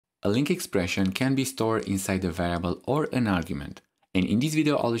a LINQ expression can be stored inside a variable or an argument. And in this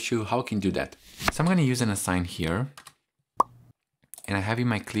video, I'll show you how I can do that. So I'm going to use an assign here. And I have in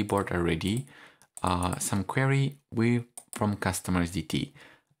my clipboard already some query from customers DT.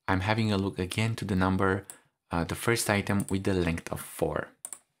 I'm having a look again to the number, the first item with the length of 4.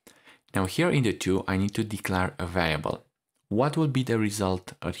 Now here in the 2, I need to declare a variable. What will be the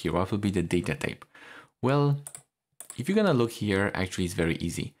result out here? What will be the data type? Well, if you're gonna look here, actually it's very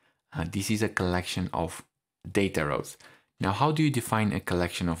easy. This is a collection of data rows. Now, how do you define a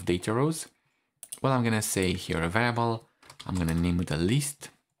collection of data rows? Well, I'm gonna say here a variable. I'm gonna name it a list.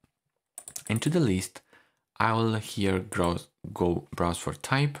 And to the list, I will here go browse for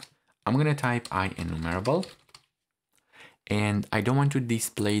type. I'm gonna type enumerable. And I don't want to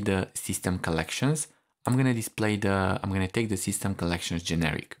display the system collections. I'm gonna take the system collections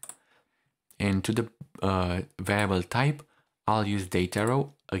generic. And to the variable type, I'll use data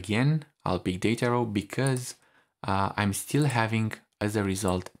row. Again, I'll pick data row because I'm still having, as a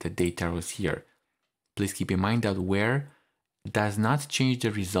result, the data rows here. Please keep in mind that where does not change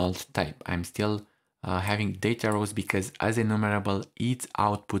the result type. I'm still having data rows because as enumerable, it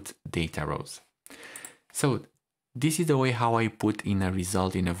outputs data rows. So this is the way how I put in a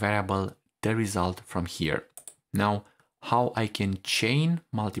result in a variable, the result from here. Now, how I can chain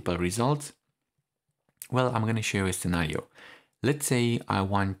multiple results? Well, I'm going to show you a scenario. Let's say I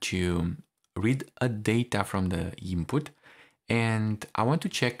want to read a data from the input and I want to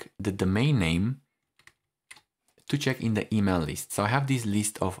check the domain name to check in the email list. So I have this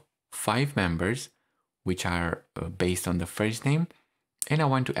list of 5 members, which are based on the first name. And I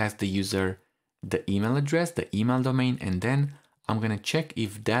want to ask the user the email address, the email domain, and then I'm going to check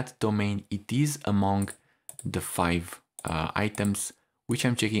if that domain, it is among the 5 items, which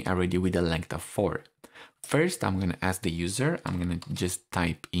I'm checking already with a length of 4. First, I'm going to ask the user, I'm going to just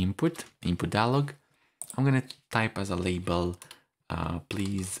type input dialog. I'm going to type as a label,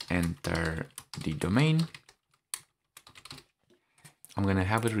 please enter the domain. I'm going to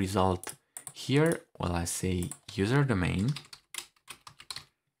have a result here. Well, I say user domain.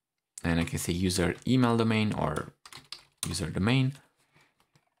 And I can say user email domain or user domain.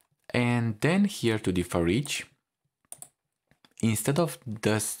 And then here to the for each, instead of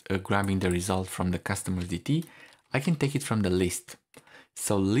just grabbing the result from the customer's DT, I can take it from the list.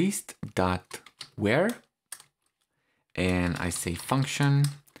 So list dot where, and I say function.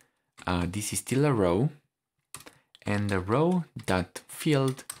 This is still a row, and the row dot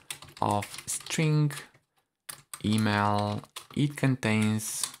field of string email. It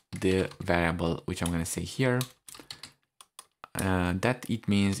contains the variable, which I'm going to say here, that it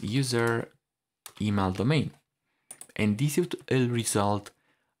means user email domain. And this will result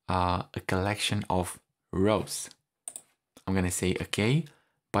a collection of rows. I'm going to say, okay,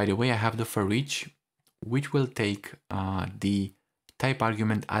 by the way, I have the for each, which will take the type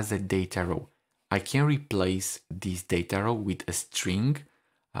argument as a data row. I can replace this data row with a string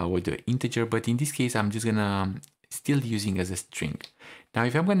with the integer, but in this case, I'm just going to still using as a string. Now,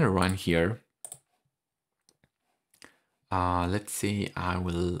 if I'm going to run here, let's say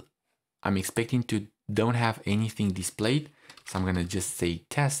I'm expecting to don't have anything displayed. So I'm going to just say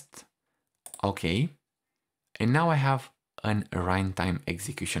test. Okay. And now I have an runtime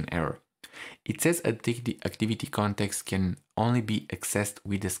execution error. It says the activity context can only be accessed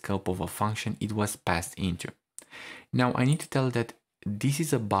with the scope of a function it was passed into. Now I need to tell that this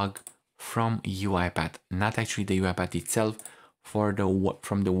is a bug from UiPath, not actually the UiPath itself, from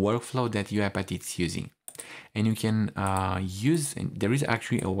the workflow that UiPath is using. And you can use, and there is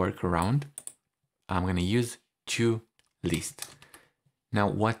actually a workaround. I'm going to use toList. Now,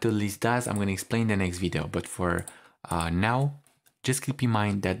 what toList does, I'm going to explain in the next video. But for now, just keep in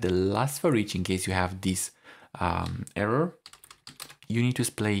mind that the last for each, in case you have this error, you need to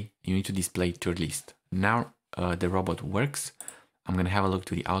display toList. Now the robot works. I'm going to have a look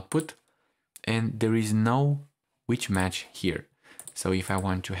to the output, and there is no which match here. So if I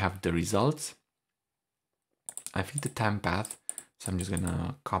want to have the results, I filled the time path. So I'm just going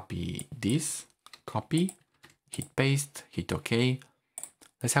to copy this. Copy, hit paste, hit OK.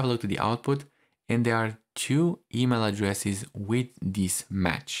 Let's have a look to the output. And there are 2 email addresses with this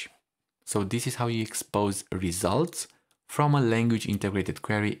match. So this is how you expose results from a language integrated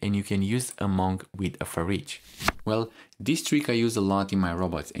query, and you can use among with a for each. Well, this trick I use a lot in my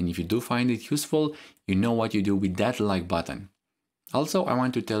robots, and if you do find it useful, you know what you do with that like button. Also, I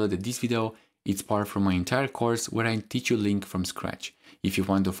want to tell you that this video is part from my entire course where I teach you LINQ from scratch. If you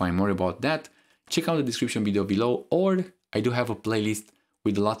want to find more about that, check out the description video below, or I do have a playlist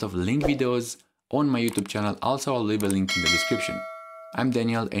with a lot of LINQ videos on my YouTube channel. Also, I'll leave a link in the description. I'm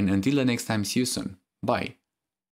Daniel, and until the next time, see you soon. Bye.